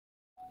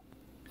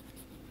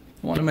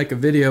I want to make a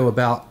video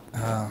about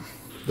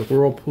the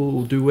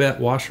Whirlpool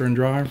Duet Washer and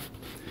Dryer.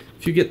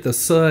 If you get the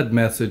SUD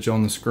message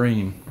on the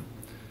screen,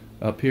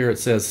 up here it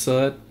says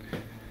SUD,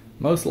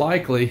 most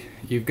likely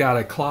you've got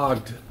a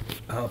clogged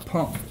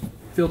pump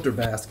filter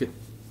basket.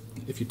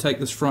 If you take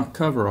this front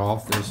cover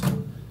off, there's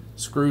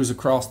screws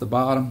across the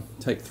bottom.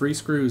 Take 3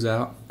 screws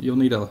out. You'll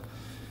need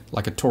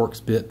like a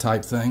Torx bit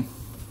type thing.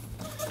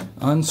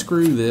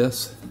 Unscrew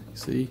this.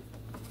 See?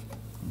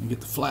 Let me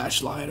get the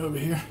flashlight over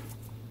here.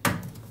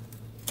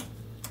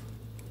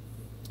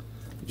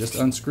 Just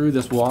unscrew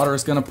this. Water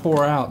is going to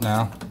pour out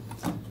now.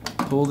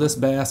 Pull this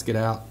basket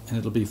out and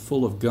it'll be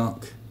full of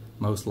gunk,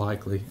 most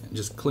likely. And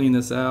just clean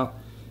this out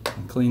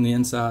and clean the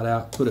inside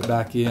out, put it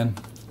back in,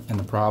 and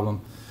the problem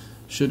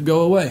should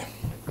go away.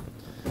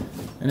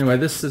 Anyway,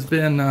 this has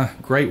been a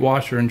great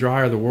washer and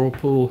dryer, the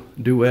Whirlpool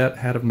Duet.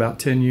 Had them about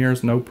 10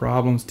 years, no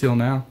problems till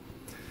now.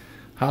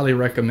 Highly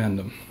recommend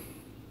them.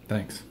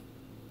 Thanks.